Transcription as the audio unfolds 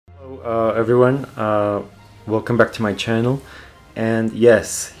Hello everyone, welcome back to my channel. And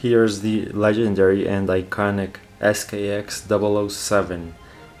yes, here's the legendary and iconic SKX007.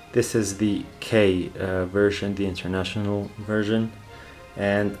 This is the K version, the international version,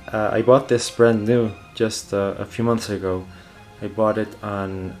 and I bought this brand new just a few months ago. I bought it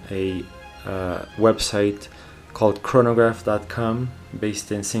on a website called chronograph.com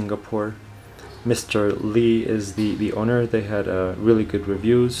based in Singapore. Mr. Lee is the owner. They had really good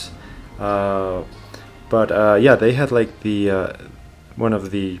reviews, yeah, they had like the one of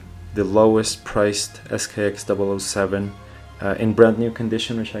the lowest priced SKX007 in brand new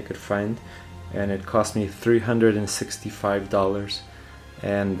condition which I could find, and it cost me $365.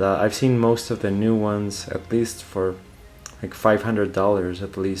 And I've seen most of the new ones at least for like $500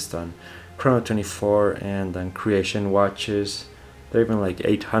 at least on Chrono24 and on Creation Watches. They're even like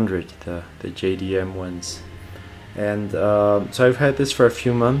 800, the JDM ones. And so I've had this for a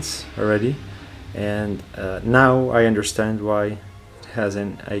few months already, and now I understand why it has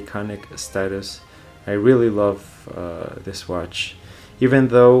an iconic status. I really love this watch, even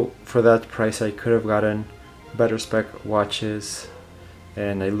though for that price I could have gotten better spec watches.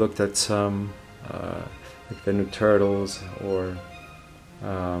 And I looked at some like the new Turtles, or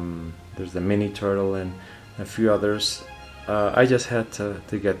there's the Mini Turtle and a few others. I just had to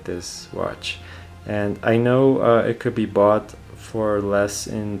get this watch, and I know it could be bought for less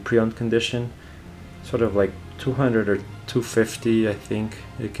in pre-owned condition, sort of like 200 or 250. I think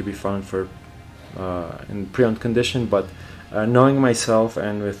it could be found for in pre-owned condition, but knowing myself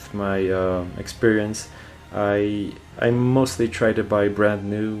and with my experience, I mostly try to buy brand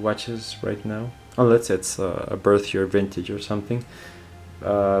new watches right now, unless it's a birth year vintage or something.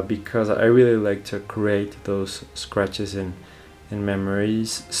 Because I really like to create those scratches in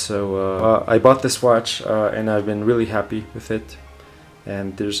memories. So I bought this watch and I've been really happy with it,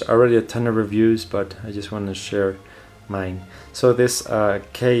 and there's already a ton of reviews, but I just want to share mine. So this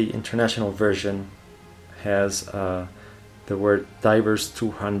K international version has the word Divers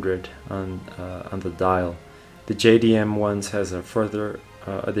 200 on the dial. The JDM ones has a further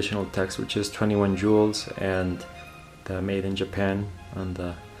additional text which is 21 jewels, and the Made in Japan on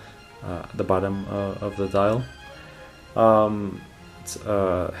the bottom of the dial. It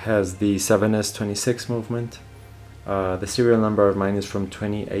has the 7S26 movement. The serial number of mine is from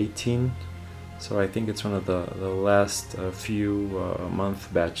 2018, so I think it's one of the last few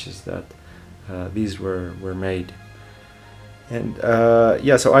month batches that these were made. And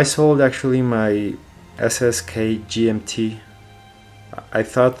yeah, so I sold actually my SSK GMT. I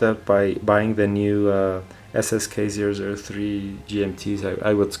thought that by buying the new SSK003 GMTs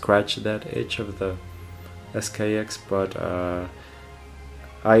I would scratch that itch of the SKX, but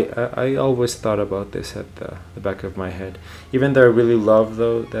I always thought about this at the back of my head. Even though I really love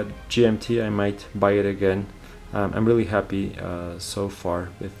that GMT, I might buy it again. I'm really happy so far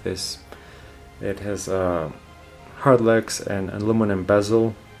with this. It has hard legs and aluminum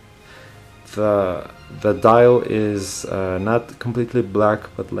bezel. The dial is not completely black,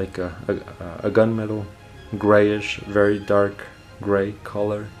 but like a gunmetal grayish, very dark gray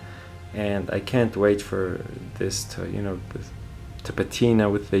color, and I can't wait for this to, you know, to patina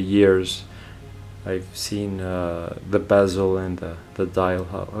with the years. I've seen the bezel and the dial,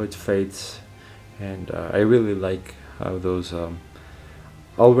 how it fades, and I really like how those this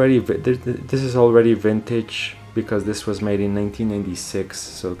is already vintage because this was made in 1996,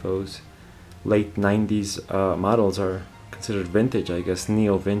 so those late 90s models are considered vintage, I guess,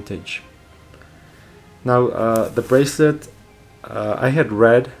 neo-vintage. Now the bracelet, I had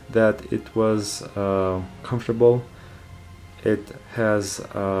read that it was comfortable. It has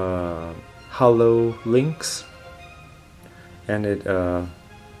hollow links, and it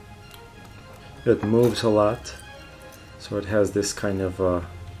moves a lot, so it has this kind of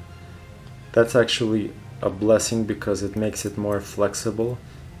that's actually a blessing because it makes it more flexible.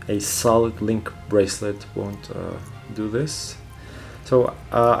 A solid link bracelet won't do this. So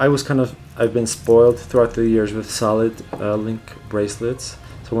I've been spoiled throughout the years with solid link bracelets.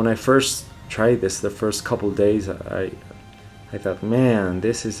 So when I first tried this, the first couple days, I thought, man,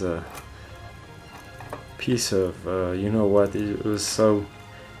 this is a piece of you know what, it was so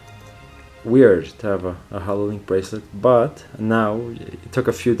weird to have a hollow link bracelet. But now, it took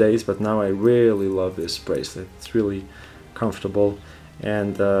a few days, but now I really love this bracelet. It's really comfortable,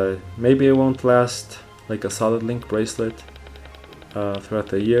 and maybe it won't last like a solid link bracelet throughout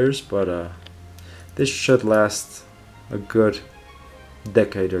the years, but this should last a good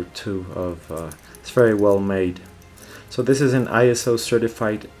decade or two of it's very well made. So this is an ISO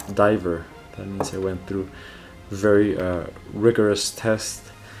certified diver. That means I went through very rigorous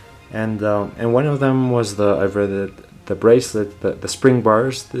test, and one of them was I've read it, the bracelet, the spring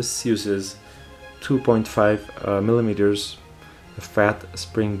bars. This uses 2.5 millimeters, the fat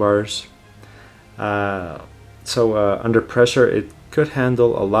spring bars. So under pressure, it could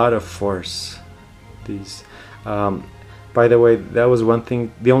handle a lot of force. These, by the way, that was one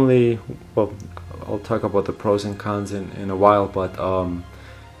thing. The only, well, I'll talk about the pros and cons in a while, but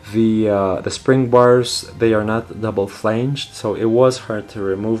the spring bars, they are not double flanged, so it was hard to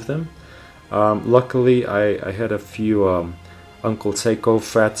remove them. Luckily, I had a few Uncle Seiko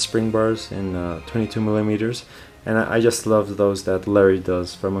fat spring bars in 22 millimeters, and I just love those that Larry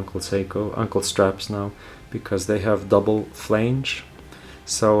does from Uncle Seiko, Uncle Straps now, because they have double flange,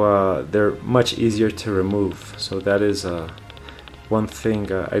 so they're much easier to remove. So that is one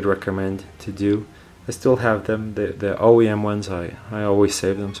thing I'd recommend to do. I still have them, the OEM ones. I always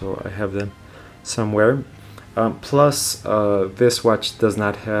save them, so I have them somewhere. Plus, this watch does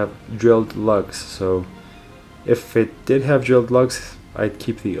not have drilled lugs, so if it did have drilled lugs, I'd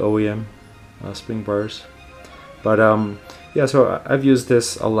keep the OEM spring bars. But yeah, so I've used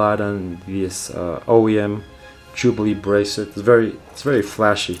this a lot on this OEM Jubilee bracelet. It's very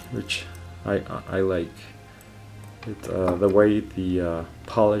flashy, which I like. The way the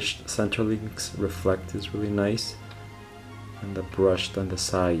polished center links reflect is really nice, and the brushed on the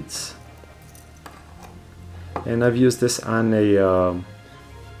sides. And I've used this on a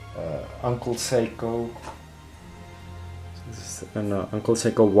Uncle Seiko. This is an Uncle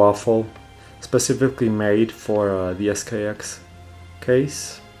Seiko waffle, specifically made for the SKX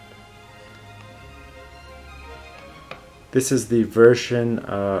case. This is the version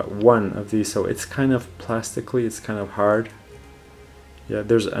 1 of these, so it's kind of plastically, it's kind of hard. Yeah,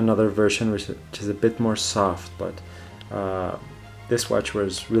 there's another version which is a bit more soft, but this watch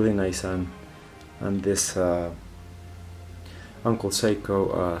was really nice on this Uncle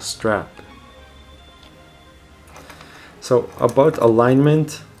Seiko strap. So about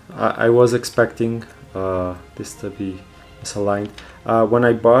alignment, I was expecting this to be misaligned. When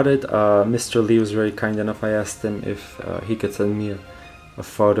I bought it, Mr. Lee was very kind enough. I asked him if he could send me a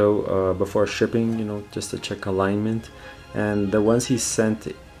photo before shipping, you know, just to check alignment. And the ones he sent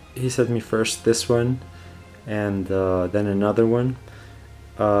me first this one, and then another one.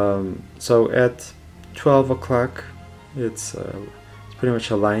 So at 12 o'clock, it's pretty much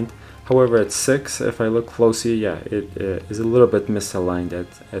aligned. However, at 6, if I look closely, yeah, it is a little bit misaligned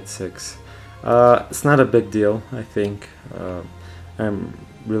at 6. It's not a big deal, I think. I'm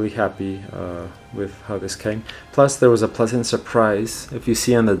really happy with how this came. Plus, there was a pleasant surprise. If you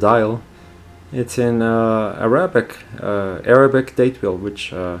see on the dial, it's in Arabic date wheel,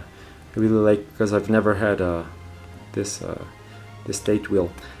 which I really like because I've never had this date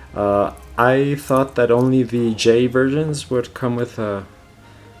wheel. I thought that only the J versions would come with a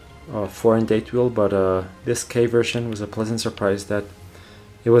foreign date wheel, but this K version was a pleasant surprise that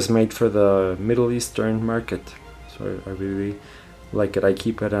it was made for the Middle Eastern market. So I really like it. I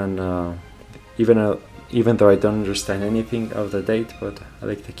keep it on, even though I don't understand anything of the date, but I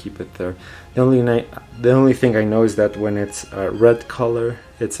like to keep it there. The only thing I know is that when it's red color,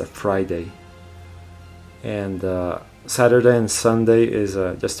 it's a Friday, and Saturday and Sunday is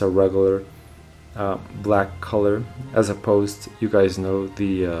just a regular black color. As opposed, you guys know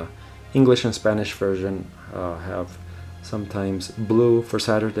the English and Spanish version have sometimes blue for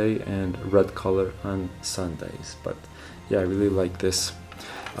Saturday and red color on Sundays. But yeah, I really like this.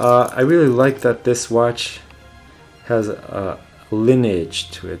 I really like that this watch has a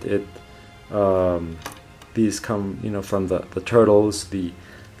lineage to it. These come, you know, from the turtles. The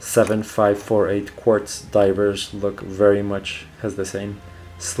 7548 quartz divers look very much has the same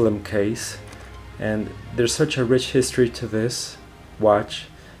slim case, and there's such a rich history to this watch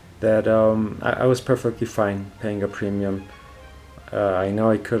that I was perfectly fine paying a premium. I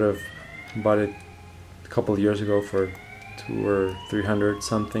know I could have bought it a couple of years ago for $200 or $300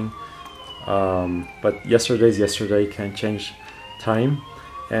 something, but yesterday's yesterday, can't change time.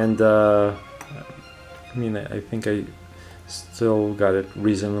 And I mean, I think I still got it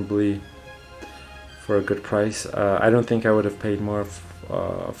reasonably for a good price. I don't think I would have paid more,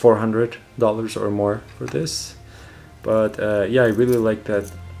 $400 or more for this, but yeah, I really like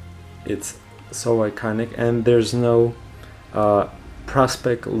that it's so iconic, and there's no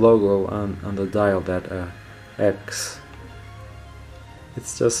Prospect logo on the dial, that X.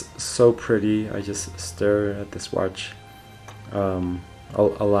 It's just so pretty. I just stare at this watch a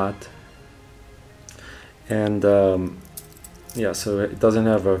lot. And yeah, so it doesn't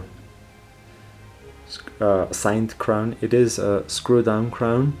have a signed crown. It is a screw down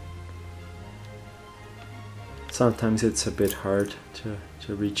crown. Sometimes it's a bit hard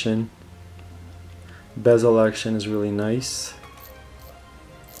to reach in. Bezel action is really nice.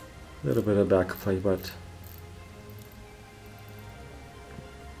 A little bit of backplay, but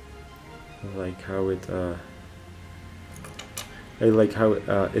I like how it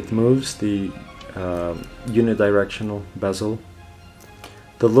it moves, the unidirectional bezel.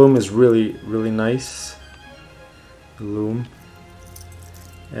 The loom is really nice. The loom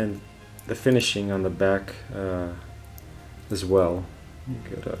and the finishing on the back as well.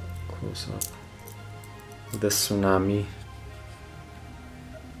 Get a close up. The tsunami.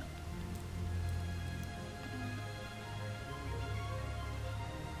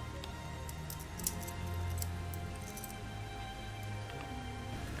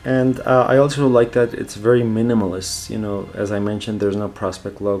 And I also like that it's very minimalist. You know, as I mentioned, there's no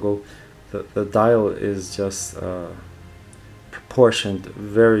Prospect logo. The dial is just proportioned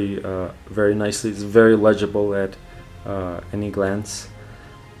very nicely. It's very legible at any glance.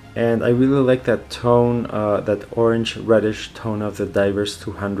 And I really like that tone, that orange reddish tone of the Divers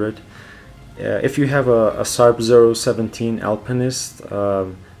 200. If you have a SARP 017 Alpinist,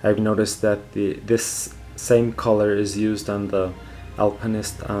 I've noticed that this same color is used on the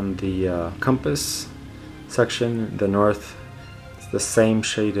Alpinist on the compass section, the north. It's the same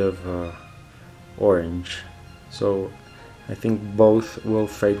shade of orange. So I think both will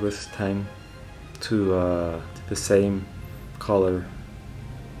fade with time to the same color.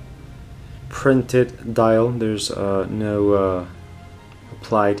 Printed dial, there's no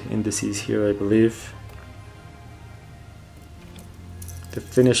applied indices here, I believe. The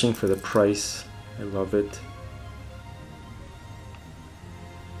finishing for the price, I love it.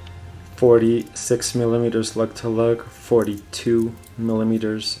 46 millimeters lug to lug, 42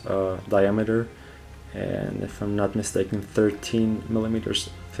 millimeters diameter, and if I'm not mistaken 13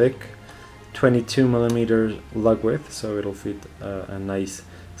 millimeters thick, 22 millimeters lug width, so it'll fit a nice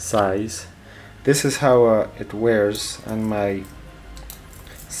size. This is how it wears on my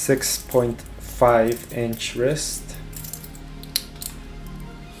 6.5 inch wrist.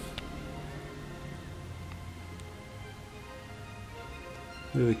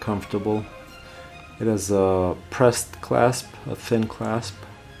 Really comfortable. It has a pressed clasp, a thin clasp.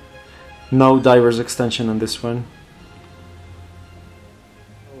 No diver's extension on this one.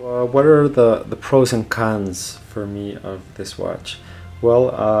 What are the pros and cons for me of this watch?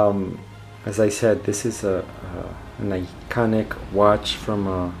 Well, as I said, this is an iconic watch from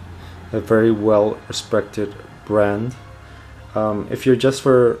a very well respected brand. If you're just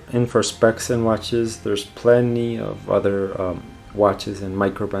in for specs and watches, there's plenty of other watches and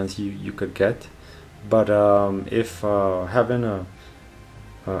micro brands you could get. But if having a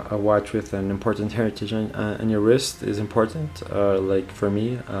watch with an important heritage on your wrist is important, like for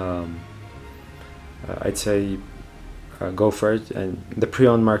me, I'd say go for it. And the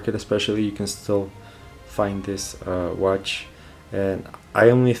pre-owned market especially, you can still find this watch, and I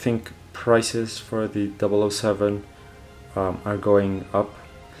only think prices for the 007 are going up.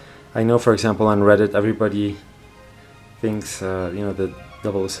 I know, for example, on Reddit everybody thinks you know, the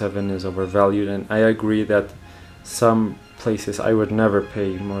 007 is overvalued, and I agree that some places I would never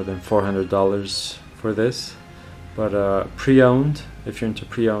pay more than $400 for this, but pre-owned, if you're into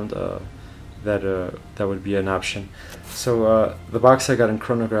pre-owned, that would be an option. So the box I got in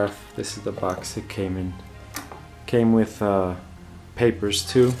Chronograph, this is the box it came in. Came with papers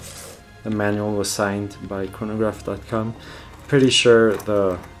too. The manual was signed by chronograph.com. Pretty sure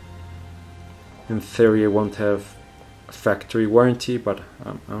in theory it won't have a factory warranty, but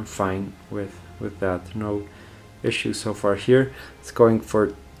I'm fine with that. No issues so far here. It's going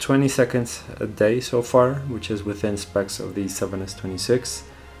for 20 seconds a day so far, which is within specs of the 7S26.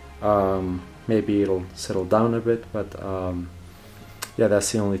 Maybe it'll settle down a bit, but yeah,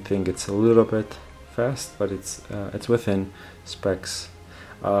 that's the only thing. It's a little bit fast, but it's within specs.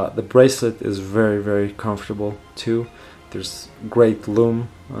 The bracelet is very comfortable too. There's great loom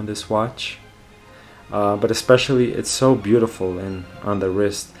on this watch, but especially it's so beautiful and on the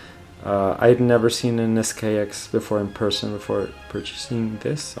wrist. I'd never seen an SKX before in person before purchasing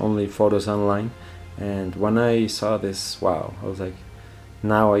this, only photos online, and when I saw this, wow, I was like,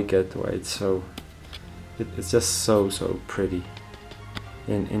 now I get why it's so, it's just so pretty,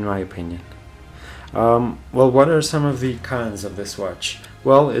 in my opinion. Well, what are some of the cons of this watch?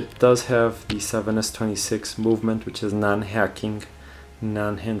 Well, it does have the 7S26 movement, which is non-hacking,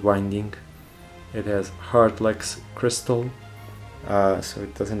 non-hand winding. It has hardlex crystal, so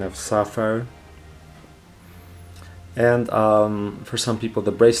it doesn't have sapphire. And for some people,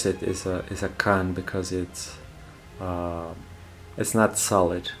 the bracelet is a con because it's not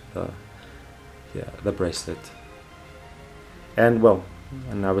solid. The bracelet. And well,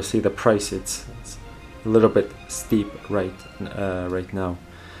 and obviously the price, it's a little bit steep right now.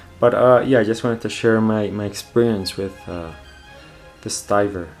 But yeah, I just wanted to share my experience with this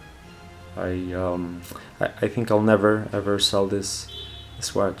diver. I think I'll never ever sell this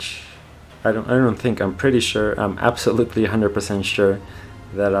watch. I don't think, I'm pretty sure, I'm absolutely 100% sure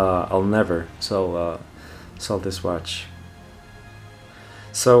that I'll never sell this watch.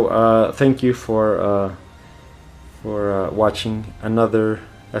 So thank you for watching another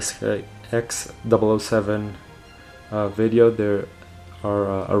SKX007 video. There are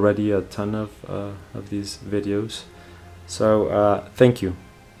already a ton of these videos. So thank you.